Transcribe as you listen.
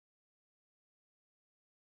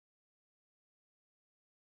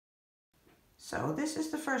So this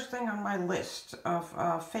is the first thing on my list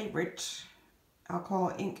of favorite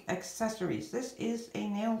alcohol ink accessories. This is a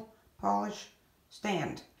nail polish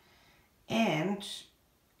stand, and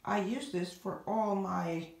I use this for all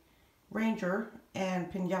my Ranger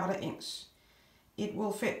and Pinata inks. It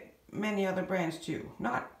will fit many other brands too.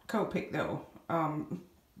 Not Copic though.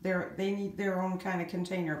 They need their own kind of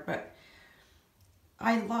container, but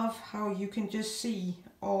I love how you can just see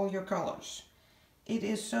all your colors. It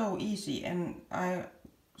is so easy, and I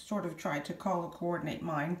sort of tried to color coordinate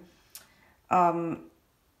mine.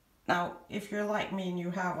 Now, if you're like me and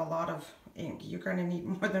you have a lot of ink, you're going to need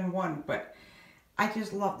more than one, but I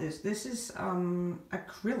just love this. This is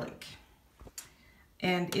acrylic,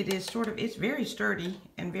 and it is it's very sturdy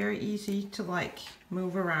and very easy to like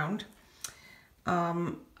move around.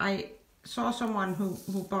 I saw someone who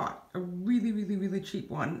bought a really cheap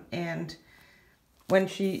one, and when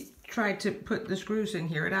she tried to put the screws in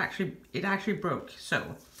here, it actually broke.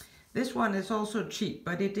 So this one is also cheap,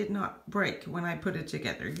 but it did not break when I put it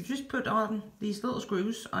together. You just put on these little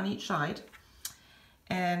screws on each side,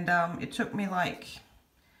 and it took me like,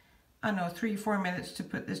 I don't know, 3-4 minutes to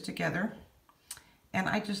put this together. And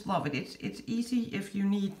I just love it. It's easy if you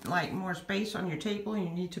need like more space on your table and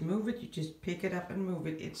you need to move it. You just pick it up and move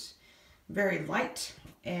it. It's very light,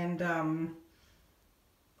 and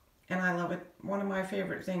I love it. One of my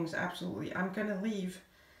favorite things, absolutely. I'm gonna leave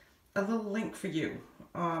a little link for you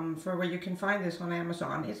for where you can find this on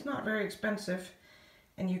Amazon. It's not very expensive,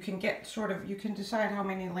 and you can get you can decide how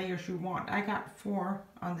many layers you want. I got 4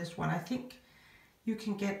 on this one. I think you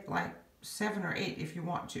can get like 7 or 8 if you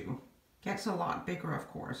want to. Gets a lot bigger, of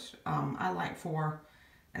course. I like 4,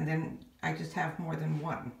 and then I just have more than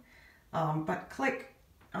 1. But click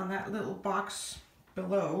on that little box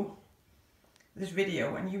below this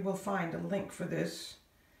video and you will find a link for this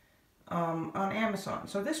on Amazon.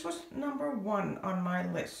 So this was number 1 on my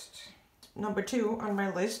list. Number 2 on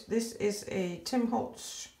my list, this is a Tim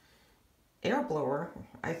Holtz air blower,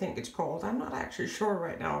 I think it's called. I'm not actually sure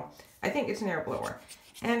right now. I think it's an air blower,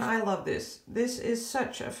 and I love this. This is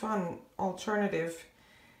such a fun alternative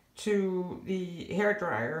to the hair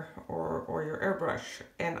dryer or your airbrush,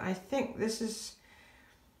 and I think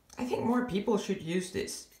more people should use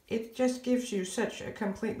this. It just gives you such a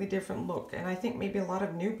completely different look, and I think maybe a lot of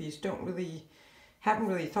newbies haven't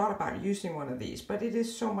really thought about using one of these, but it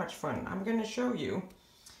is so much fun. I'm going to show you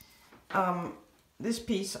this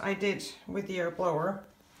piece I did with the air blower.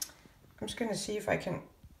 I'm just going to see if I can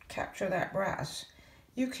capture that brass.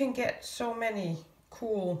 You can get so many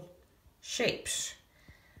cool shapes,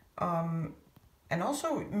 and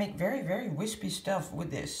also make very wispy stuff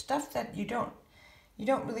with this. Stuff that you don't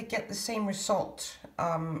really get the same result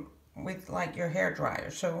with like your hair dryer.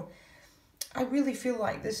 So I really feel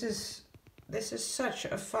like this is such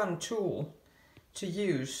a fun tool to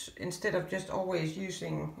use instead of just always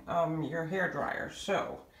using your hair dryer.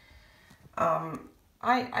 So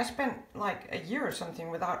I spent like a year or something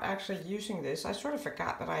without actually using this. I sort of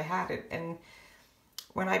forgot that I had it, and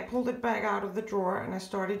when I pulled it back out of the drawer and I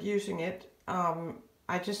started using it,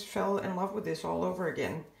 I just fell in love with this all over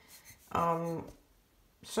again.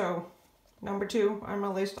 So, number 2 on my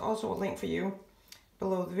list, also a link for you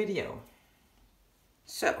below the video.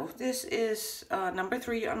 So, this is number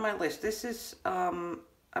 3 on my list. This is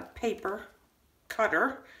a paper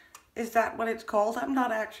cutter. Is that what it's called? I'm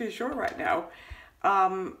not actually sure right now.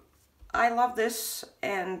 I love this,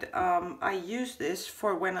 and I use this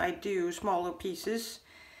for when I do smaller pieces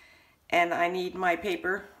and I need my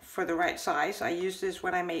paper for the right size. I use this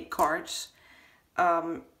when I make cards.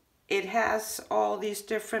 It has all these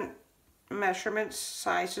different measurements,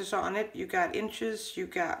 sizes on it. You got inches, you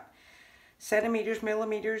got centimeters,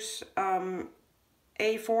 millimeters, A4,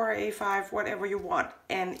 A5, whatever you want.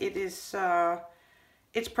 And it is,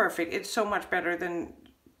 it's perfect. It's so much better than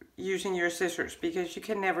using your scissors, because you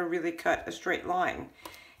can never really cut a straight line.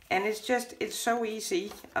 And it's so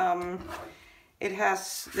easy. It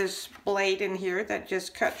has this blade in here that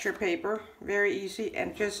just cuts your paper. Very easy,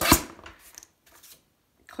 and just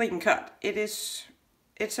clean cut. It's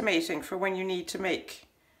amazing for when you need to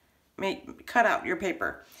cut out your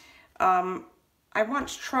paper. I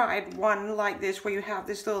once tried one like this where you have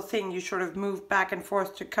this little thing you sort of move back and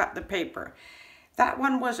forth to cut the paper. That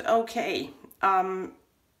one was okay, and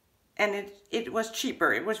it was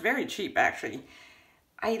cheaper. It was very cheap, actually.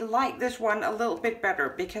 I like this one a little bit better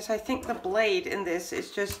because I think the blade in this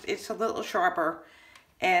is it's a little sharper,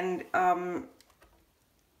 and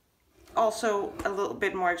also a little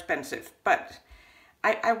bit more expensive. But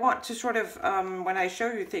I want to sort of, when I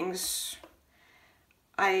show you things,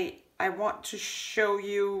 I want to show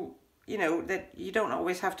you, you know, that you don't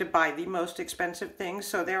always have to buy the most expensive things.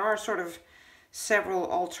 So there are sort of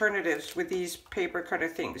several alternatives with these paper cutter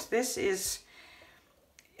things. This is,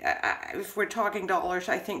 if we're talking dollars,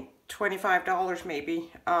 I think $25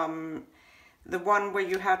 maybe. The one where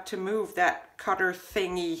you have to move that cutter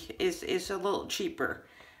thingy is a little cheaper.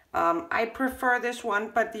 I prefer this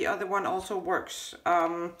one, but the other one also works.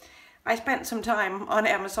 I spent some time on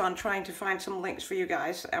Amazon trying to find some links for you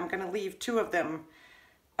guys. I'm going to leave 2 of them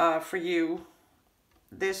for you.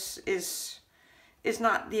 This is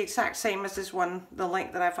not the exact same as this one, the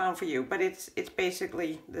link that I found for you, but it's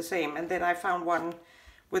basically the same. And then I found one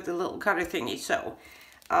with the little cutter thingy. So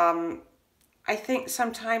I think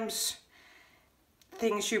sometimes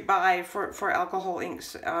things you buy for alcohol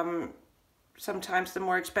inks, sometimes the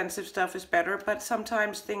more expensive stuff is better, but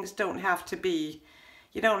sometimes things don't have to be,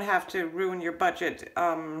 you don't have to ruin your budget.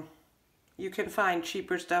 You can find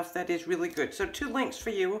cheaper stuff that is really good. So 2 links for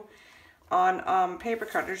you on paper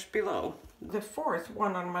cutters below. The 4th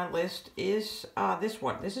one on my list is this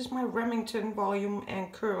one. This is my Remington Volume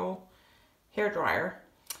and Curl hairdryer.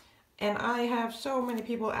 And I have so many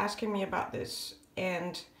people asking me about this,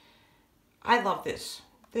 and I love this.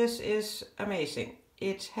 This is amazing.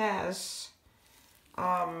 It has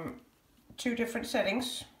 2 different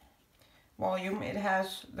settings. Volume, it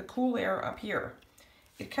has the cool air up here.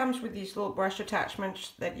 It comes with these little brush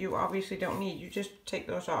attachments that you obviously don't need. You just take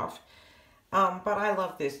those off. But I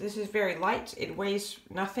love this. This is very light. It weighs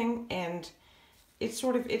nothing, and it's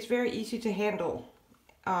very easy to handle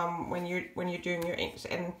when you're doing your inks.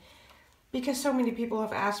 And because so many people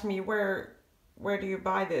have asked me where do you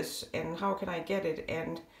buy this and how can I get it,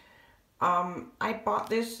 and I bought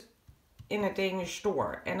this in a Danish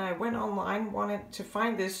store, and I went online, wanted to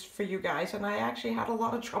find this for you guys, and I actually had a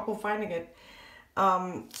lot of trouble finding it.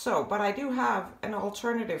 But I do have an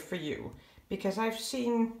alternative for you, because I've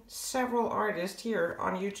seen several artists here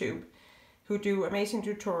on YouTube who do amazing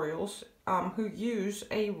tutorials who use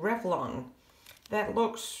a Revlon that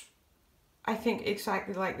looks, I think,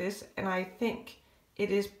 exactly like this, and I think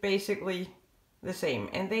it is basically the same,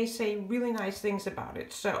 and they say really nice things about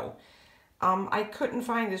it. So I couldn't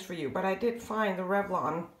find this for you, but I did find the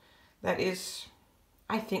Revlon that is,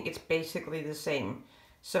 I think it's basically the same.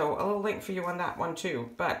 So a little link for you on that one too.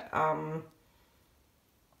 But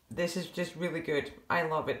this is just really good. I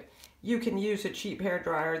love it. You can use a cheap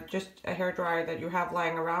hairdryer, just a hairdryer that you have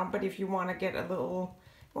lying around, but if you want to get a little,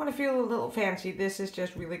 want to feel a little fancy, this is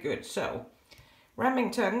just really good. So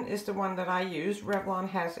Remington is the one that I use. Revlon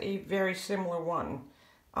has a very similar one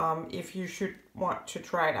if you should want to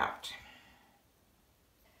try it out.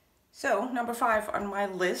 So number 5 on my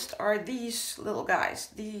list are these little guys.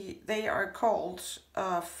 They are called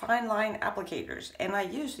fine line applicators, and I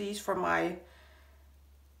use these for my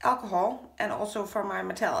alcohol and also for my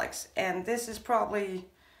metallics. And this is probably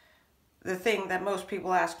the thing that most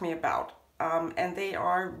people ask me about, and they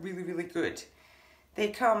are really, really good. They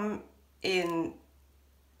come in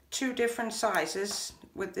 2 different sizes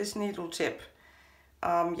with this needle tip,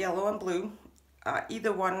 yellow and blue.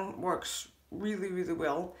 Either one works really, really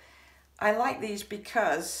well. I like these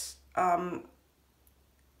because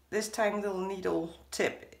this tiny little needle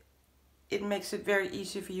tip, it makes it very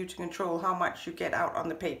easy for you to control how much you get out on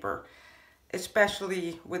the paper,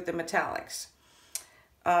 especially with the metallics.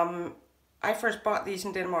 I first bought these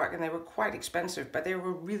in Denmark and they were quite expensive, but they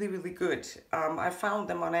were really, really good. I found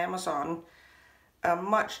them on Amazon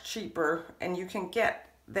much cheaper, and you can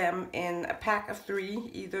get them in a pack of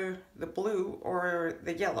 3, either the blue or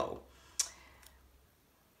the yellow.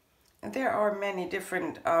 And there are many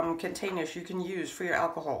different containers you can use for your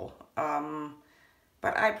alcohol,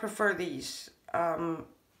 but I prefer these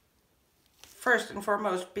first and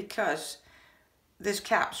foremost because this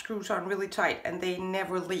cap screws on really tight and they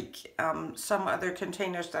never leak. Some other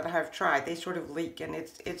containers that I have tried, they sort of leak, and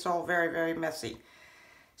it's all very, very messy.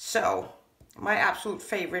 So my absolute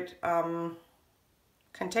favorite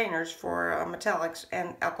containers for metallics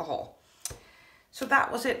and alcohol. So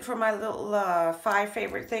that was it for my little 5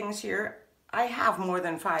 favorite things here. I have more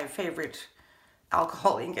than 5 favorite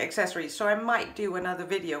alcohol ink accessories, so I might do another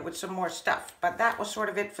video with some more stuff, but that was sort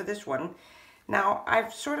of it for this one. Now,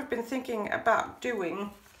 I've sort of been thinking about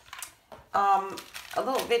doing a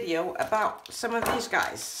little video about some of these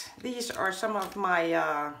guys. These are some of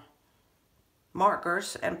my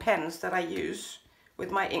markers and pens that I use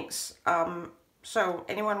with my inks. So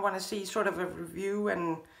anyone want to see sort of a review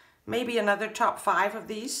and maybe another top 5 of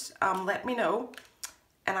these, let me know,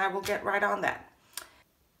 and I will get right on that.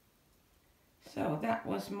 So that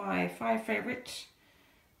was my 5 favorite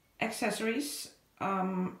accessories.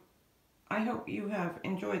 I hope you have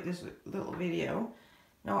enjoyed this little video.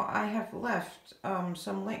 Now I have left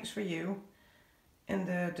some links for you in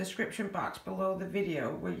the description box below the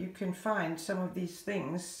video where you can find some of these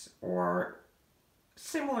things or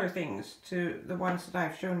similar things to the ones that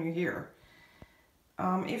I've shown you here.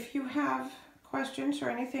 If you have questions or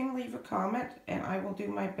anything, leave a comment and I will do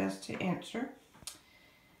my best to answer.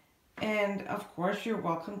 And of course, you're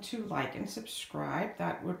welcome to like and subscribe.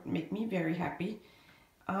 That would make me very happy.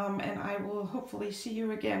 And I will hopefully see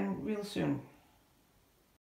you again real soon.